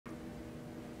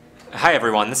Hi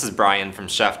everyone, this is Brian from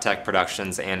ScheffTech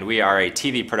Productions, and we are a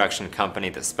TV production company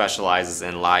that specializes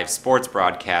in live sports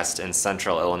broadcast in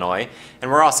Central Illinois.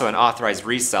 And we're also an authorized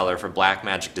reseller for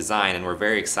Blackmagic Design, and we're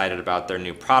very excited about their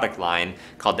new product line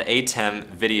called the ATEM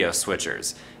Video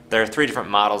Switchers. There are 3 different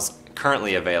models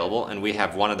currently available, and we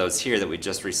have one of those here that we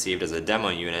just received as a demo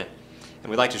unit, and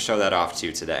we'd like to show that off to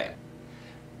you today.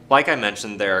 Like I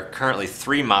mentioned, there are currently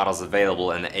 3 models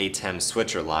available in the ATEM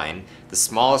switcher line. The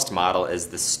smallest model is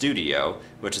the Studio,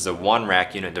 which is a 1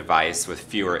 rack unit device with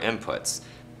fewer inputs.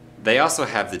 They also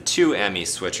have the 2 ME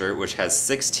switcher, which has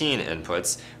 16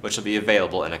 inputs, which will be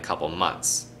available in a couple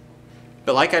months.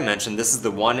 But like I mentioned, this is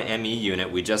the 1 ME unit.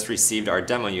 We just received our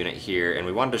demo unit here, and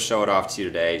we wanted to show it off to you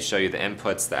today, show you the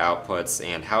inputs, the outputs,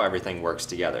 and how everything works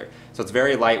together. So it's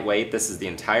very lightweight. This is the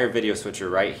entire video switcher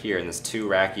right here in this 2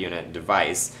 rack unit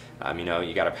device.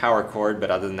 You got a power cord,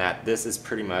 but other than that, this is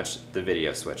pretty much the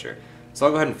video switcher. So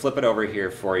I'll go ahead and flip it over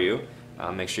here for you.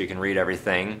 Make sure you can read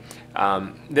everything.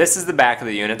 This is the back of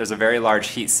the unit. There's a very large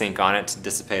heat sink on it to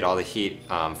dissipate all the heat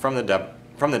from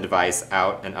the device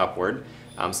out and upward.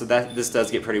 So this does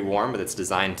get pretty warm, but it's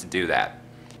designed to do that.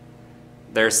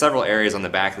 There are several areas on the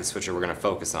back of the switcher we're going to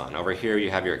focus on. Over here you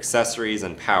have your accessories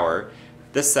and power.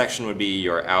 This section would be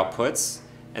your outputs,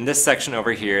 and this section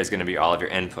over here is going to be all of your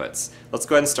inputs. Let's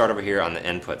go ahead and start over here on the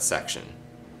input section.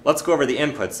 Let's go over the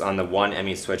inputs on the 1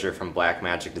 ME switcher from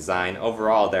Blackmagic Design.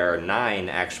 Overall there are 9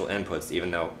 actual inputs,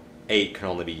 even though 8 can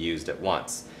only be used at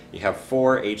once. You have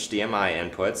 4 HDMI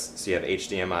inputs, so you have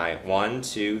HDMI 1,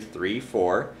 2, 3,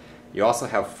 4. You also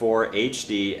have 4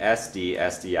 HD, SD,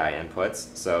 SDI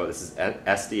inputs, so this is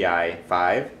SDI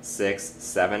 5, 6,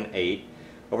 7, 8.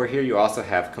 Over here you also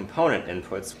have component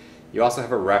inputs. You also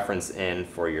have a reference in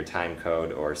for your time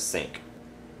code or sync.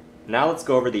 Now let's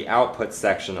go over the output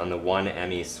section on the 1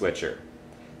 ME switcher.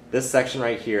 This section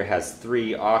right here has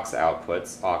 3 aux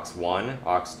outputs, aux 1,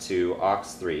 aux 2, aux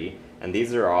 3, and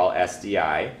these are all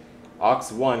SDI.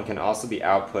 Aux 1 can also be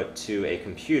output to a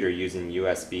computer using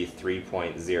USB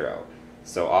 3.0.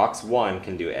 So aux 1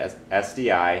 can do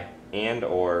SDI and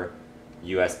or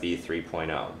USB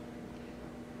 3.0.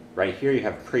 Right here you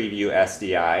have preview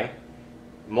SDI,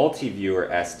 multi-viewer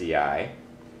SDI,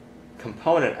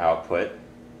 component output,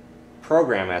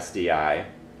 program SDI,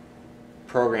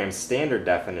 program standard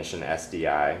definition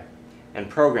SDI, and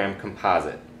program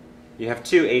composite. You have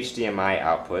 2 HDMI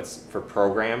outputs for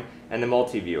program and the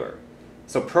multi-viewer.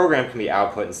 So program can be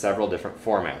output in several different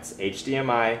formats: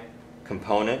 HDMI,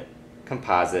 component,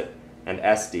 composite, and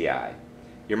SDI.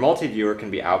 Your multi-viewer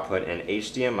can be output in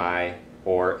HDMI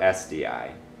or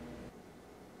SDI.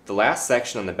 The last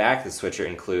section on the back of the switcher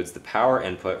includes the power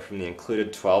input from the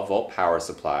included 12-volt power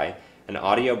supply, an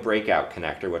audio breakout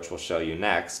connector, which we'll show you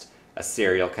next, a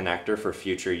serial connector for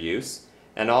future use,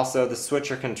 and also the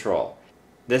switcher control.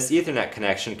 This Ethernet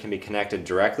connection can be connected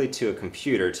directly to a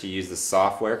computer to use the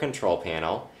software control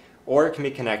panel, or it can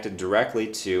be connected directly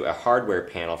to a hardware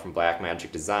panel from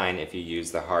Blackmagic Design if you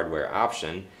use the hardware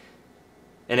option.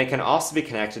 And it can also be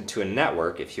connected to a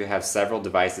network if you have several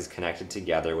devices connected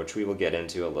together, which we will get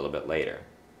into a little bit later.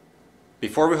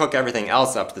 Before we hook everything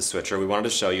else up to the switcher, we wanted to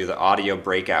show you the audio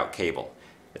breakout cable.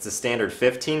 It's a standard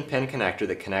 15-pin connector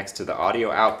that connects to the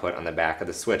audio output on the back of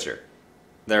the switcher.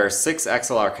 There are 6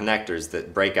 XLR connectors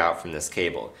that break out from this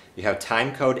cable. You have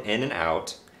time code in and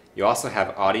out. You also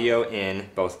have audio in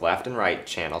both left and right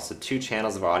channels, so 2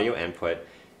 channels of audio input,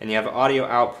 and you have audio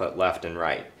output left and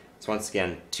right. So once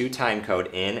again, 2 time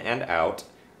code in and out,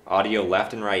 audio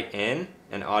left and right in,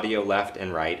 and audio left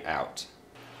and right out.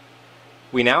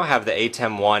 We now have the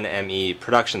ATEM 1 ME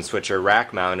production switcher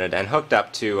rack mounted and hooked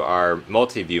up to our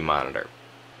MultiView monitor.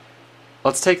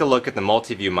 Let's take a look at the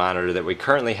MultiView monitor that we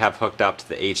currently have hooked up to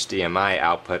the HDMI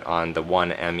output on the 1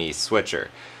 ME switcher.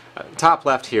 Top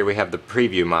left here we have the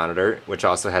preview monitor, which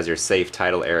also has your safe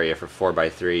title area for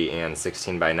 4x3 and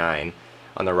 16x9.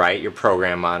 On the right, your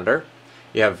program monitor.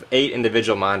 You have 8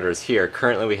 individual monitors here.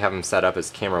 Currently we have them set up as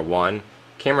camera 1,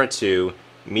 camera 2,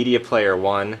 media player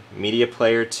 1, media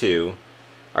player 2,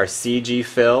 our CG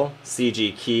fill,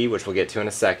 CG key, which we'll get to in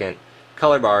a second,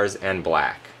 color bars, and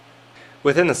black.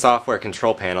 Within the software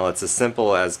control panel, it's as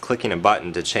simple as clicking a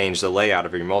button to change the layout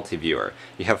of your multi-viewer.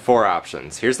 You have 4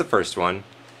 options. Here's the first one.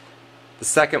 The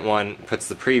second one puts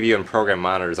the preview and program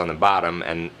monitors on the bottom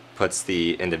and puts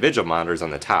the individual monitors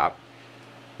on the top.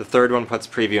 The third one puts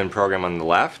preview and program on the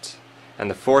left,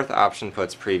 and the fourth option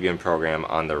puts preview and program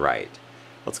on the right.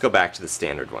 Let's go back to the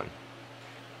standard one.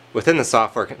 Within the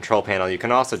software control panel, you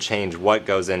can also change what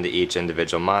goes into each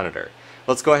individual monitor.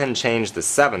 Let's go ahead and change the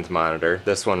 7th monitor,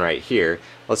 this one right here.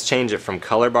 Let's change it from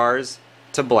color bars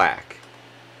to black.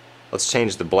 Let's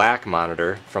change the black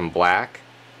monitor from black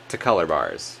to color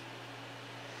bars.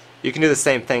 You can do the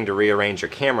same thing to rearrange your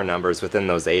camera numbers within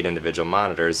those 8 individual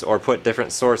monitors or put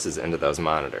different sources into those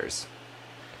monitors.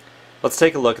 Let's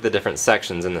take a look at the different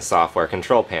sections in the software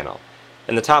control panel.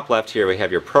 In the top left here we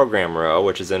have your program row,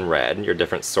 which is in red, your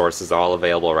different sources all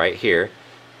available right here.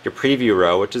 Your preview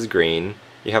row, which is green.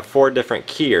 You have 4 different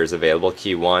keyers available,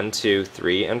 key 1, 2,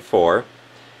 3, and 4.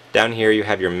 Down here you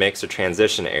have your mix or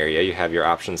transition area. You have your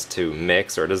options to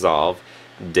mix or dissolve,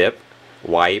 dip,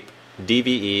 wipe,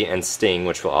 DVE, and sting,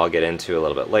 which we'll all get into a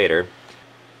little bit later.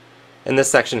 In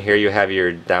this section here you have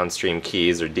your downstream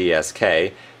keys, or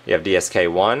DSK. You have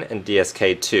DSK1 and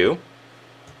DSK2.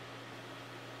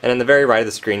 And in the very right of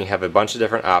the screen you have a bunch of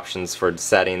different options for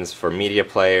settings for media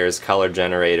players, color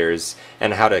generators,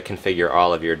 and how to configure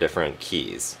all of your different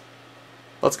keys.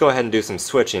 Let's go ahead and do some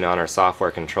switching on our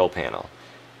software control panel.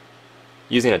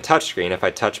 Using a touchscreen, if I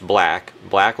touch black,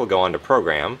 black will go on to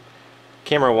program,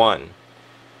 camera 1.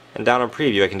 And down on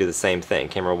preview I can do the same thing,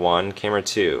 camera 1, camera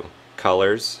 2,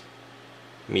 colors,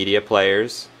 media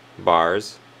players,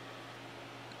 bars.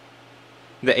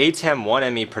 The ATEM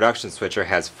 1ME Production Switcher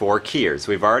has 4 keyers.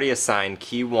 We've already assigned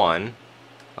key 1,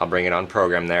 I'll bring it on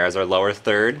program there, as our lower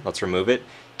third. Let's remove it.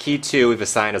 Key 2 we've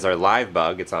assigned as our live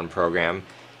bug, it's on program.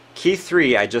 Key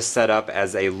 3 I just set up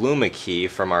as a Luma key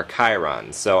from our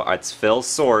Chiron. So its fill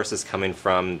source is coming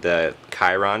from the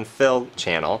Chiron fill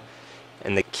channel,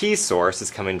 and the key source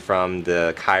is coming from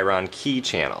the Chiron key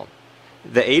channel.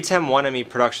 The ATEM 1ME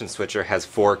Production Switcher has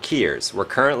 4 keyers. We're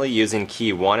currently using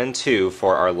key 1 and 2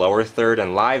 for our lower third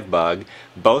and live bug,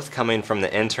 both coming from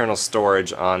the internal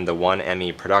storage on the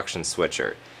 1ME Production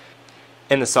Switcher.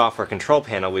 In the software control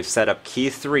panel we've set up key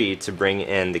 3 to bring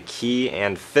in the key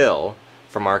and fill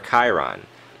from our Chiron.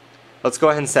 Let's go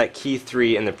ahead and set key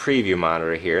 3 in the preview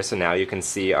monitor here, so now you can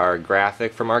see our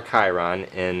graphic from our Chiron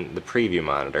in the preview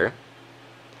monitor.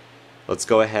 Let's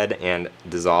go ahead and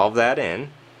dissolve that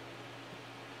in.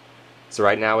 So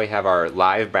right now we have our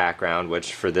live background,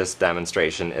 which for this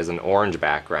demonstration is an orange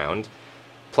background,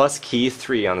 plus key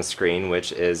 3 on the screen,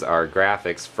 which is our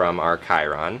graphics from our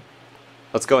Chiron.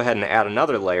 Let's go ahead and add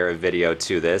another layer of video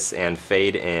to this and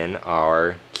fade in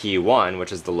our key 1,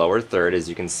 which is the lower third, as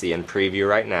you can see in preview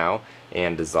right now,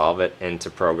 and dissolve it into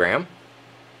program.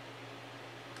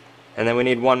 And then we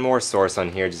need one more source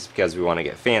on here just because we want to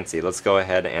get fancy. Let's go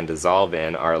ahead and dissolve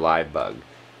in our live bug.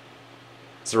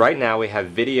 So right now we have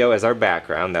video as our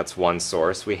background, that's one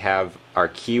source. We have our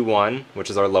key 1, which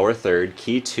is our lower third,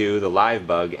 key 2, the live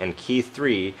bug, and key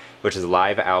 3, which is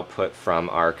live output from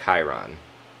our Chiron.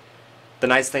 The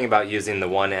nice thing about using the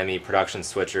 1ME Production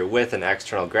Switcher with an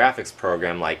external graphics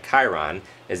program like Chiron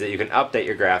is that you can update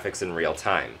your graphics in real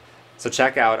time. So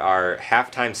check out our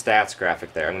halftime stats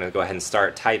graphic there. I'm going to go ahead and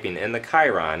start typing in the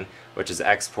Chiron, which is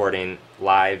exporting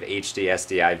live HD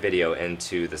SDI video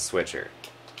into the switcher.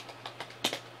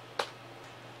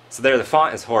 So there, the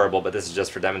font is horrible, but this is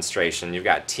just for demonstration. You've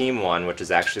got Team 1, which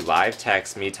is actually live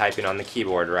text, me typing on the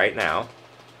keyboard right now.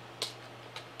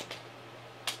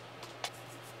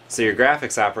 So your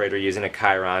graphics operator using a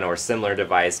Chiron or similar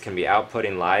device can be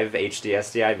outputting live HD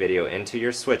SDI video into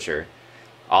your switcher,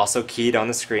 also keyed on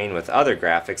the screen with other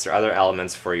graphics or other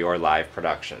elements for your live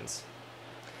productions.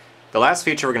 The last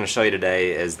feature we're going to show you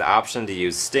today is the option to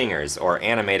use stingers, or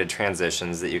animated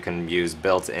transitions, that you can use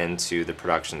built into the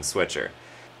production switcher.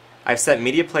 I've set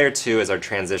Media Player 2 as our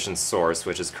transition source,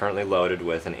 which is currently loaded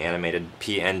with an animated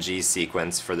PNG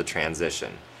sequence for the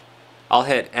transition. I'll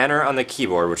hit enter on the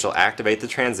keyboard, which will activate the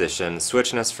transition,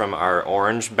 switching us from our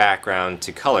orange background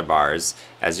to color bars,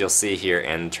 as you'll see here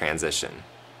in transition.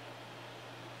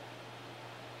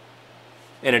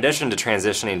 In addition to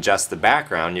transitioning just the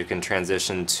background, you can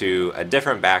transition to a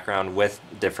different background with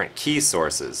different key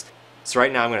sources. So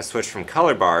right now I'm going to switch from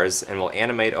color bars and we'll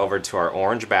animate over to our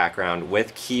orange background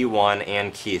with key 1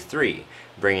 and key 3,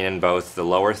 bringing in both the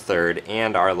lower third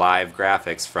and our live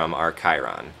graphics from our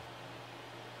Chiron.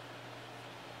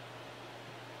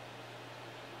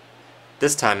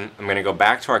 This time I'm going to go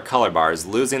back to our color bars,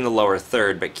 losing the lower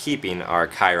third but keeping our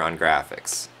Chiron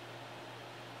graphics.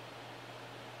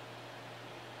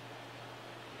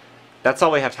 That's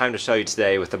all we have time to show you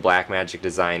today with the Blackmagic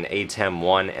Design ATEM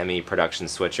 1ME Production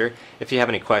Switcher. If you have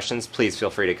any questions, please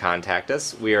feel free to contact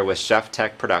us. We are with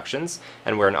ScheffTech Productions,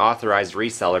 and we're an authorized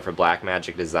reseller for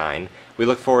Blackmagic Design. We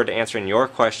look forward to answering your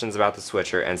questions about the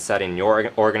switcher and setting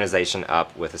your organization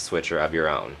up with a switcher of your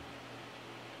own.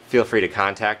 Feel free to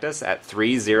contact us at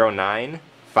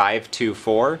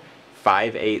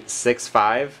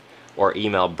 309-524-5865 or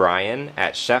email Brian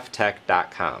at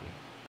ScheffTech.com.